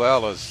call as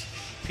well, as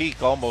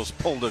Peak almost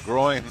pulled a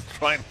groin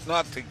trying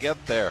not to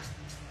get there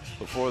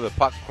before the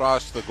puck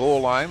crossed the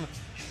goal line.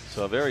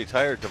 So very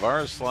tired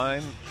Tavares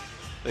line.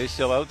 They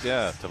still out?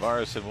 Yeah,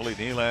 Tavares and Willie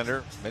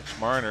Nylander. Mitch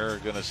Marner are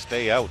going to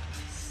stay out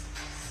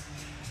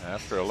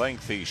after a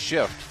lengthy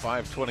shift.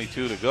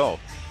 5:22 to go.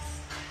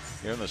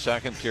 Here in the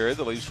second period,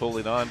 the Leafs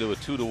holding on to a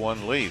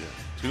 2-1 lead.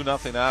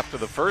 2-0 after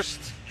the first.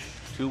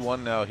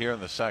 2-1 now here in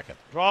the second.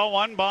 Draw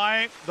one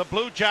by the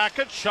Blue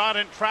Jackets. Shot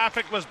in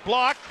traffic was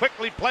blocked.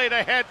 Quickly played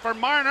ahead for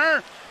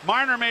Marner.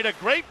 Marner made a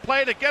great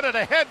play to get it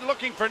ahead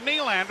looking for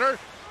Nylander,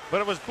 but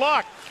it was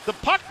blocked. The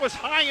puck was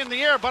high in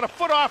the air, about a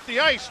foot off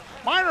the ice.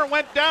 Marner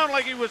went down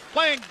like he was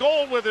playing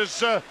goal with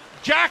his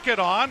jacket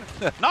on,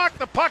 knocked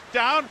the puck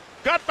down,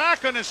 got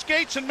back on his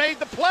skates and made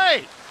the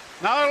play.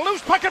 Now a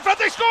loose puck in front,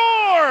 they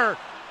score!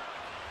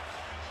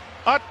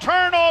 A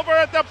turnover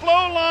at the blue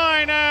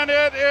line, and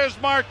it is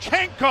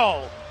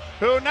Marchenko,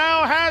 who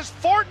now has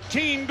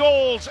 14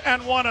 goals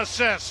and 1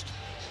 assist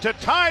to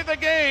tie the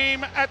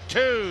game at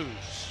 2.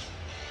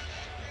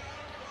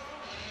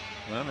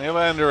 Well,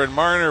 Nylander and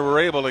Marner were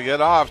able to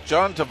get off.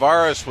 John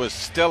Tavares was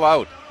still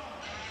out.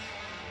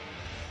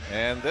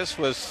 And this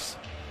was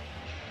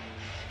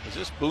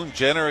this Boone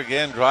Jenner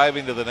again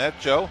driving to the net,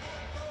 Joe?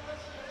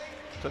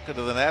 Took it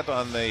to the net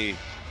on the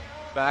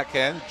back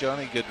end.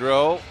 Johnny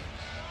Gaudreau.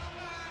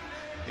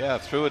 Yeah,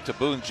 threw it to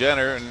Boone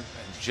Jenner, and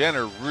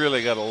Jenner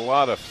really got a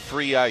lot of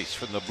free ice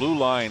from the blue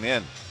line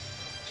in.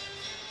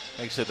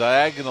 Makes a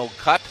diagonal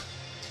cut.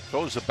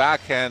 Throws the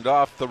backhand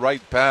off the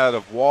right pad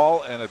of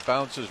Wall, and it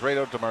bounces right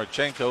out to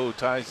Marchenko, who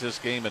ties this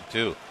game at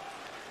 2.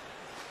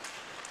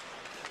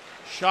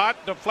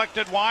 Shot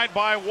deflected wide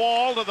by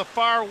Wall to the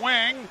far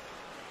wing.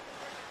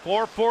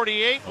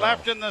 4:48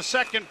 left in the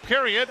second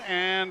period,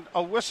 and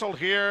a whistle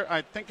here.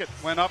 I think it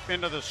went up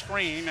into the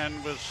screen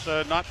and was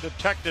not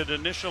detected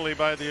initially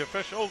by the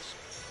officials.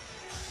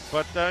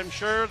 But I'm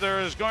sure there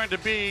is going to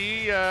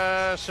be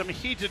some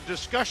heated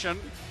discussion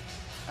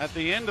at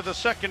the end of the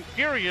second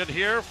period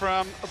here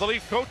from the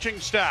Leaf coaching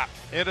staff.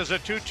 It is a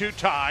 2-2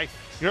 tie.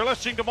 You're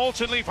listening to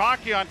Molson Leaf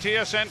Hockey on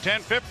TSN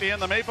 1050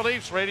 and the Maple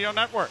Leafs Radio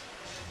Network.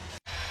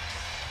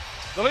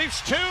 The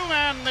Leafs 2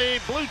 and the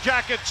Blue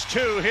Jackets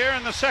 2 here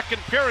in the second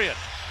period,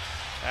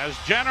 as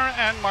Jenner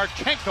and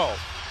Marchenko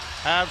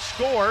have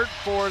scored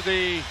for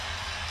the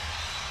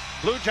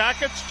Blue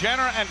Jackets.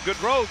 Jenner and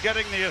Gaudreau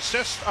getting the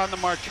assist on the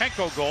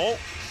Marchenko goal.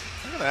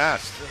 I'm going to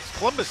ask, has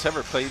Columbus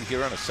ever played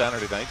here on a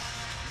Saturday night?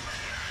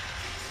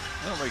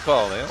 I don't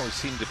recall. They always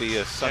seem to be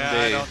a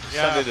Sunday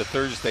to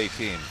Thursday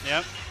team.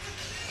 Yep.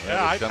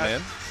 Yeah, come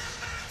in.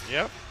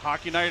 Yep.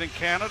 Hockey night in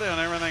Canada and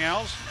everything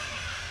else.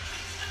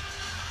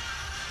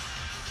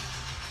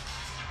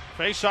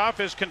 Face-off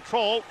is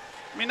controlled.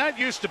 I mean, that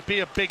used to be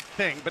a big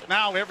thing, but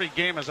now every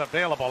game is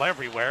available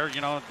everywhere,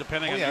 you know,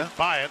 depending on who you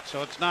buy it,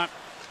 so it's not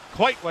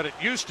quite what it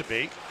used to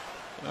be.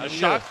 A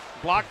shot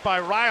blocked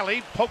by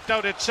Riley, poked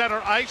out at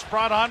center ice,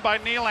 brought on by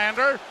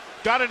Nylander,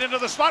 got it into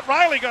the slot.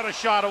 Riley got a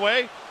shot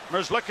away.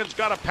 Merzlikins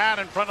got a pad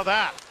in front of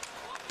that.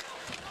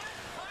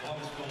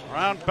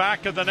 Around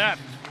back of the net.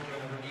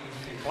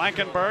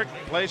 Blankenberg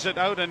plays it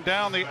out and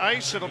down the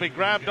ice. It'll be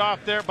grabbed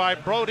off there by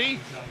Brody.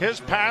 His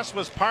pass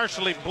was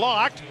partially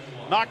blocked.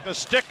 Knocked the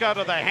stick out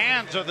of the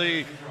hands of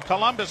the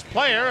Columbus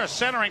player. A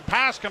centering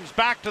pass comes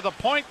back to the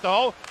point,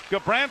 though.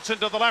 Gudbranson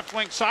to the left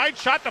wing side.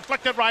 Shot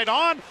deflected right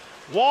on.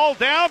 Wall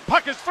down.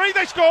 Puck is free.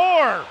 They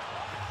score.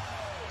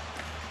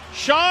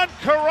 Sean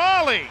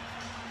Kuraly.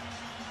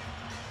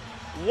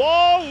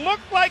 Wall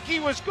looked like he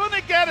was going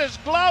to get his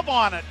glove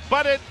on it,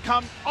 but it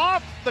come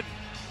off the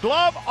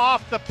glove,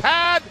 off the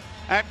pad,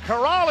 and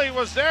Kuraly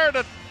was there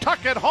to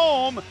tuck it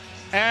home.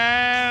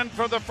 And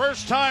for the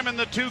first time in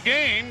the 2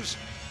 games,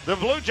 the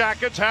Blue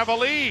Jackets have a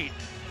lead.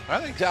 I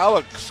think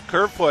Alex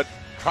Kerfoot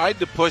tried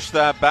to push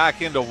that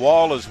back into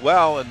Wall as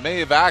well, and may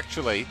have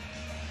actually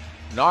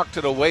knocked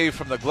it away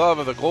from the glove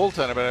of the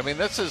goaltender. But I mean,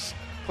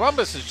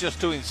 Columbus is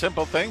just doing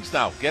simple things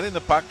now. Getting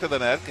the puck to the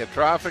net, get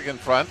traffic in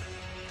front.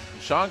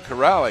 Sean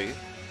Corrali,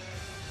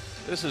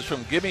 this is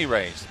from gimme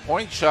range. The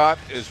point shot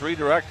is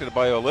redirected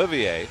by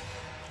Olivier.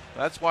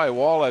 That's why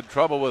Wall had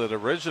trouble with it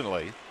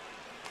originally.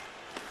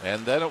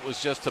 And then it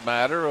was just a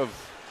matter of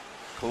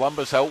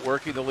Columbus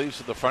outworking the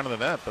Leafs at the front of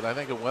the net. But I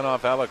think it went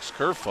off Alex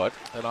Kerfoot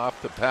and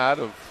off the pad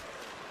of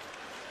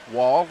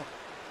Wall.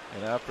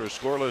 And after a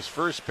scoreless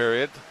first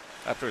period,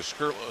 after a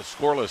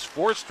scoreless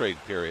 4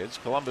 straight periods,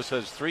 Columbus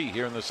has 3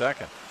 here in the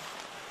second.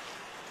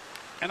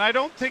 And I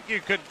don't think you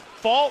could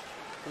fault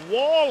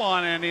Wall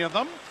on any of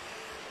them.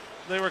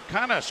 They were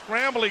kind of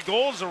scrambly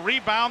goals, a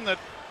rebound that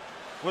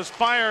was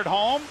fired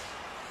home.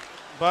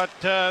 But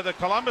the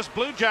Columbus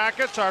Blue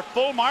Jackets are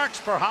full marks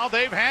for how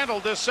they've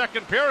handled this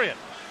second period.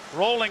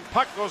 Rolling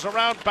puck goes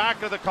around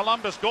back of the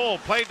Columbus goal,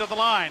 played to the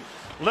line.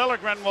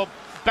 Liljegren will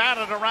bat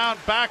it around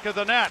back of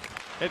the net.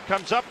 It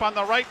comes up on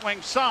the right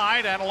wing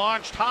side and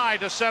launched high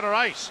to center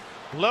ice.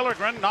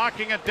 Liljegren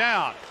knocking it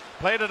down.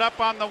 Played it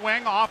up on the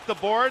wing, off the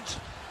boards.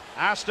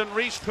 Aston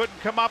Reese couldn't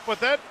come up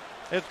with it.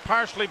 It's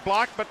partially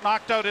blocked, but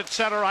knocked out at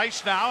center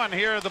ice now. And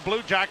here are the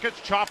Blue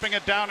Jackets chopping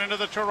it down into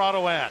the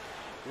Toronto end.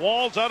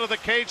 Wall's out of the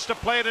cage to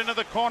play it into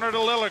the corner to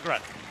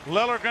Liljegren.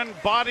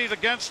 Liljegren bodied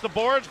against the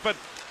boards, but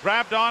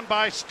grabbed on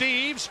by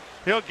Steeves.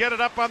 He'll get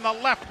it up on the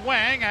left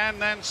wing,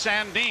 and then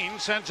Sandin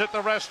sends it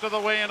the rest of the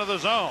way into the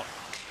zone.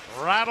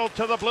 Rattled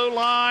to the blue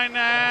line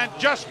and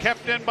just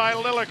kept in by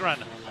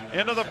Liljegren.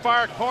 Into the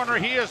far corner,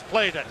 he has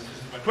played it.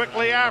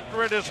 Quickly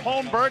after it is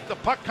Holmberg. The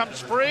puck comes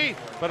free,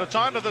 but it's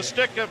onto the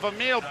stick of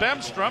Emil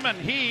Bemstrom, and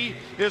he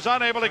is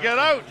unable to get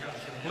out.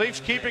 Leafs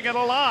keeping it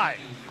alive.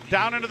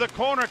 Down into the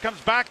corner,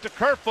 comes back to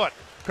Kerfoot.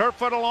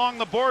 Kerfoot along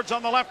the boards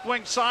on the left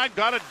wing side,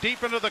 got it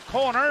deep into the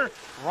corner,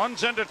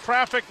 runs into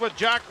traffic with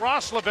Jack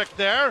Roslovic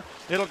there.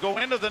 It'll go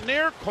into the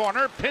near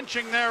corner.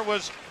 Pinching there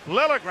was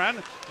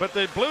Liljegren, but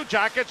the Blue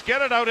Jackets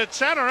get it out at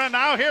center, and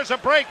now here's a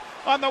break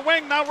on the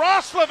wing. Now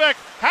Roslovic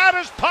had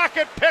his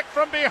pocket picked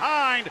from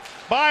behind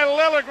by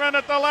Liljegren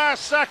at the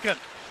last second.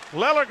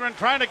 Liljegren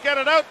trying to get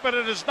it out, but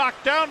it is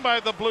knocked down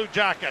by the Blue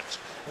Jackets.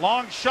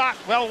 Long shot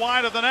well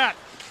wide of the net.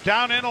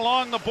 Down in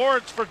along the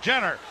boards for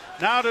Jenner.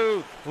 Now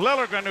to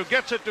Liljegren, who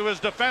gets it to his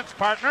defense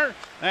partner,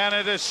 and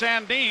it is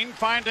Sandin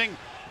finding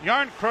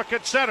Yarncrook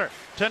at center.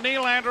 To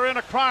Nylander in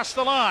across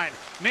the line.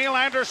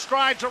 Nylander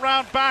strides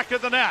around back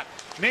of the net.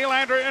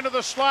 Nylander into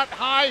the slot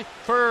high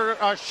for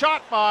a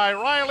shot by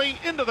Riley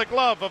into the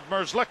glove of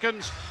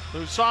Merzlikins,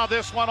 who saw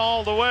this one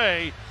all the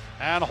way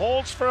and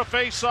holds for a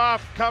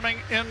face-off coming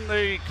in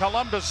the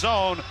Columbus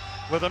zone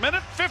with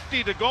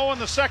 1:50 to go in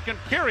the second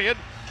period.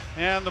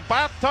 And the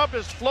bathtub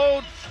has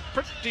flowed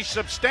pretty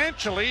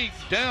substantially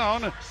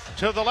down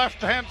to the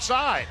left-hand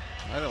side.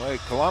 By the way,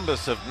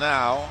 Columbus have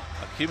now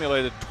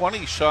accumulated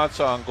 20 shots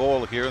on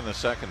goal here in the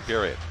second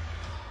period.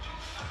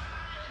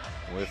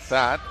 With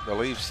that, the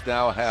Leafs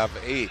now have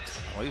 8.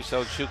 The Leafs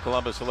outshoot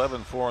Columbus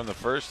 11-4 in the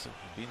first.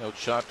 Being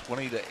outshot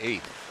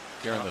 20-8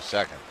 here in the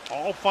second.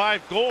 All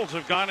 5 goals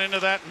have gone into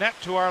that net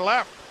to our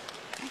left.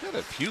 We've had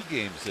a few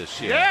games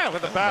this year. Yeah,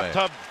 with the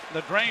bathtub,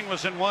 the drain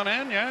was in one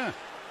end, yeah.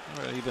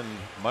 Or even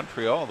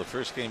Montreal, the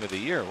first game of the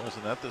year.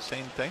 Wasn't that the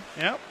same thing?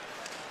 Yep.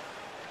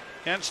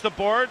 Against the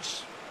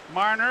boards,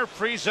 Marner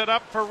frees it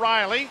up for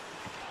Riley.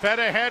 Fed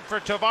ahead for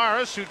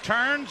Tavares, who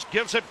turns,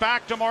 gives it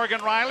back to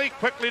Morgan Riley.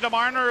 Quickly to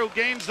Marner, who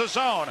gains the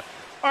zone.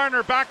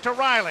 Marner back to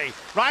Riley.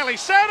 Riley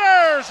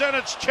centers, and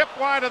it's chipped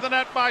wide of the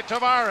net by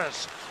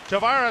Tavares.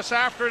 Tavares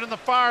after it in the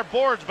far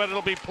boards, but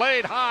it'll be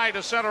played high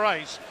to center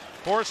ice,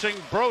 forcing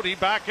Brody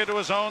back into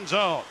his own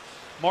zone.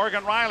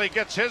 Morgan Riley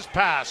gets his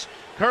pass.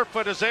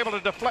 Kerfoot is able to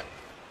deflect.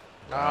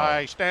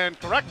 I stand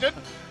corrected.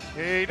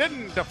 He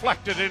didn't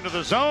deflect it into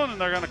the zone, and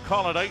they're going to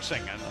call it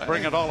icing and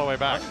bring it all the way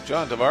back.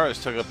 John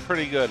Tavares took a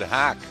pretty good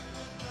hack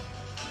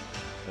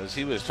as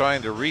he was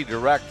trying to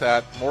redirect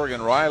that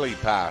Morgan Riley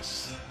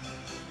pass.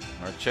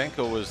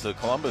 Marchenko was the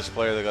Columbus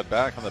player that got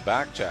back on the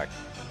back check.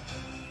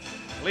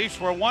 Leafs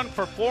were 1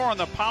 for 4 on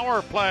the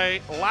power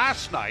play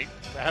last night.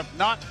 They have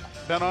not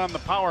been on the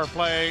power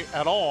play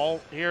at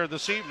all here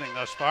this evening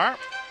thus far.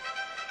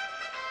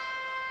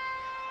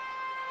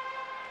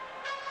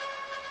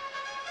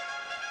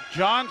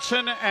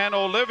 Johnson and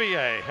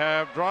Olivier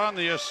have drawn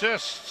the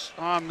assists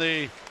on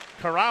the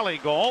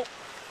Corrali goal.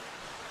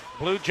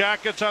 Blue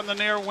Jackets on the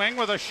near wing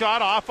with a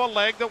shot off a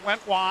leg that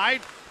went wide.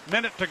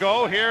 Minute to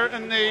go here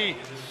in the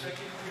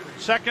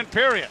second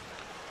period.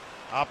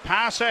 A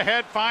pass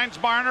ahead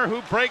finds Marner,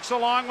 who breaks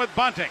along with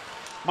Bunting.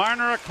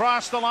 Marner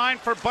across the line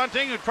for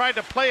Bunting, who tried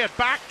to play it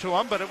back to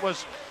him, but it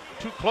was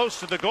too close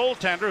to the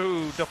goaltender,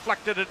 who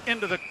deflected it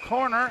into the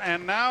corner,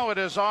 and now it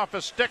is off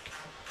a stick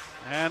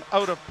and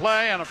out of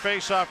play, and a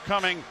face-off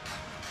coming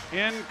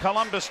in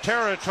Columbus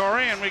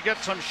territory, and we get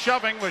some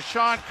shoving with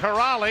Sean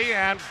Corrali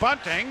and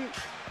Bunting.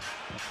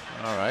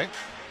 All right.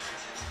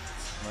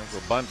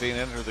 Michael Bunting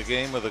entered the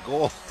game with a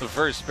goal the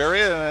first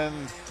period,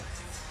 and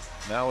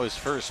now his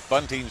first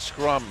Bunting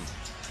scrum.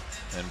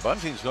 And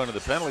Bunting's going to the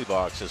penalty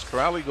box. Is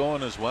Corrali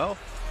going as well?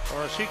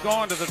 Or is he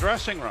going to the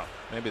dressing room?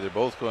 Maybe they're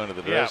both going to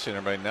the dressing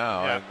room right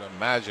now. Yeah. I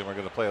imagine we're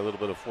going to play a little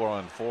bit of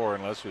 4-on-4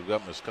 unless we've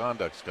got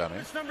misconducts coming.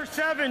 It's number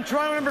 7,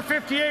 Toronto number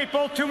 58,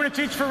 both 2 minutes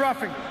each for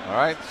roughing. All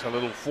right, so a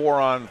little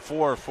 4-on-4,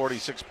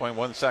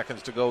 46.1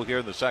 seconds to go here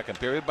in the second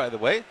period. By the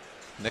way,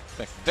 Nick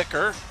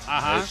McVicker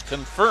has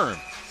confirmed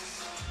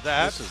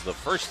That this is the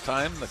first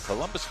time the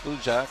Columbus Blue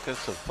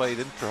Jackets have played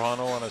in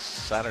Toronto on a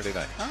Saturday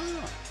night.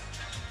 Oh.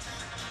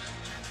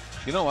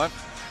 You know what?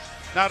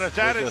 Now, does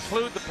that We're just-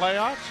 include the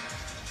playoffs?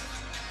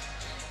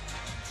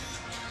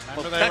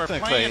 Well, Remember they were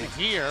technically- playing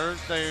here.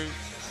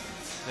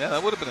 Yeah,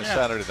 that would have been a Yeah.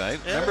 Saturday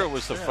night. Yeah. Remember, it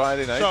was the Yeah.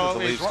 Friday night So that the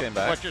he's Leafs wrong. came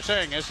back. What you're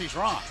saying is he's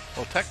wrong.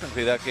 Well,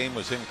 technically, that game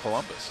was in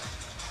Columbus.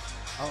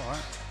 Oh, all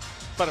right.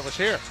 But it was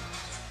here.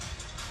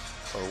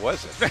 Or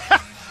was it?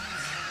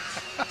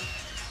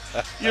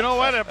 You know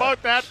what?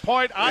 About that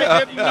point, I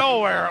didn't know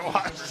where it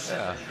was.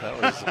 Yeah,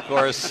 that was, of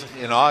course,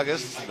 in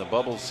August, in the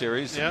Bubble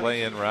Series, the Yeah.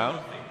 play-in round.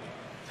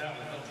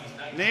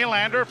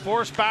 Nylander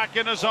forced back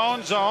in his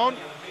own zone.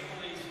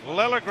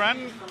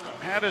 Liljegren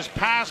had his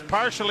pass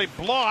partially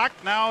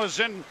blocked. Now is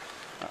in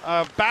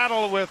a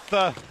battle with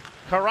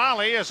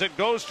Kuraly as it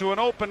goes to an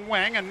open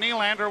wing, and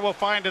Nylander will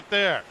find it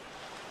there.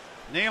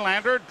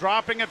 Nylander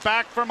dropping it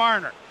back for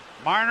Marner.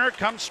 Marner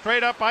comes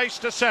straight up ice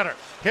to center.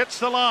 Hits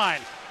the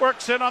line.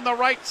 Works in on the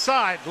right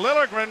side.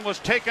 Liljegren was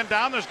taken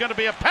down. There's going to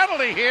be a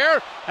penalty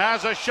here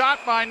as a shot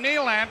by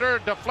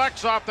Nylander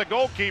deflects off the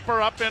goalkeeper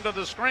up into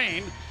the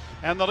screen.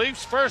 And the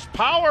Leafs' first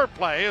power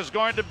play is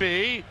going to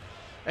be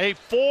a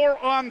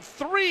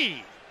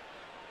 4-on-3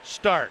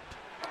 start.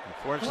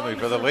 Unfortunately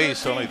for the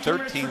Leafs, only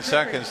 13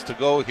 seconds to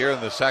go here in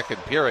the second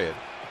period.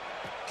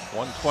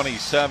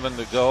 1:27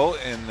 to go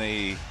in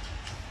the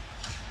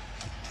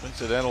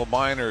incidental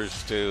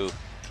minors to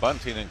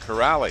Bunting and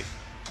Kuraly.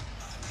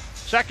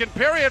 Second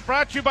period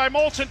brought to you by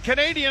Molson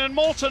Canadian and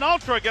Molson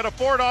Ultra. Get a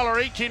 $4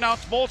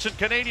 18-ounce Molson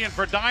Canadian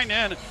for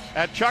dine-in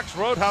at Chuck's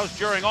Roadhouse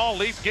during all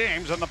Leaf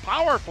games. And the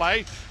power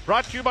play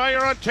brought to you by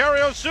your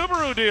Ontario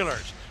Subaru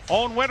dealers.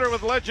 Own winter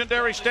with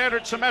legendary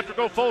standard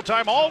symmetrical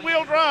full-time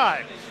all-wheel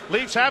drive.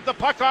 Leafs have the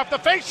puck off the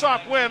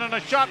face-off win, and a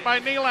shot by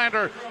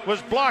Nylander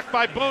was blocked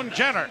by Boone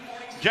Jenner.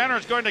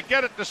 Jenner's going to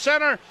get it to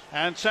center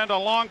and send a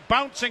long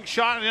bouncing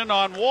shot in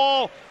on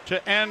Wall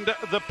to end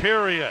the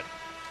period.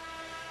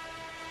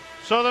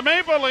 So the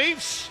Maple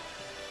Leafs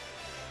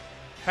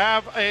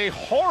have a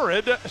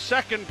horrid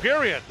second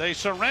period. They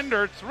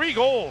surrendered 3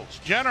 goals.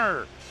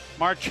 Jenner,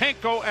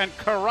 Marchenko, and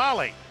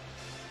Kuraly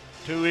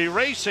to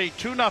erase a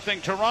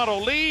 2-0 Toronto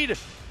lead,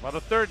 but a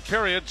third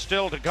period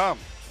still to come.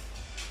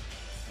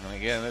 And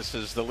again, this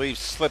is the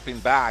Leafs slipping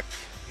back.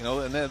 You know,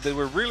 and they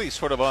were really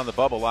sort of on the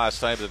bubble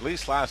last night, but at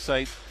least last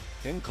night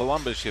in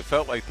Columbus, you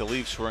felt like the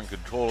Leafs were in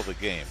control of the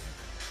game.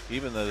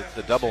 Even the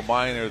double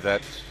minor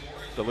that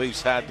the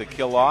Leafs had to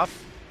kill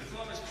off,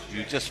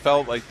 you just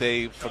felt like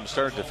they, from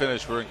start to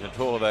finish, were in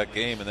control of that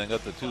game and then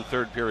got the 2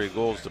 third period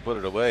goals to put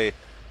it away.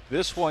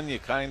 This one you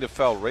kind of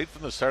felt right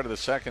from the start of the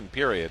second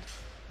period.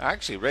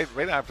 Actually,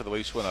 right after the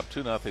Leafs went up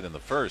 2-0 in the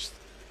first,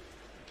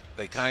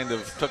 they kind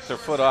of took their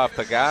foot off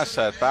the gas,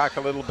 sat back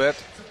a little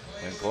bit,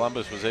 and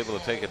Columbus was able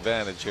to take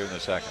advantage here in the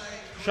second.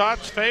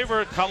 Shots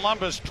favored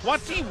Columbus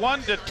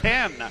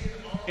 21-10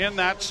 in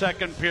that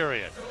second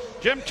period.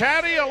 Jim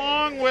Taddy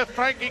along with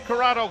Frankie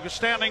Corrado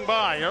standing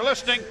by. You're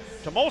listening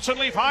to Molson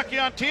Leaf Hockey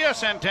on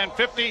TSN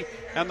 1050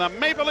 and the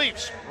Maple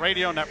Leafs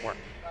Radio Network.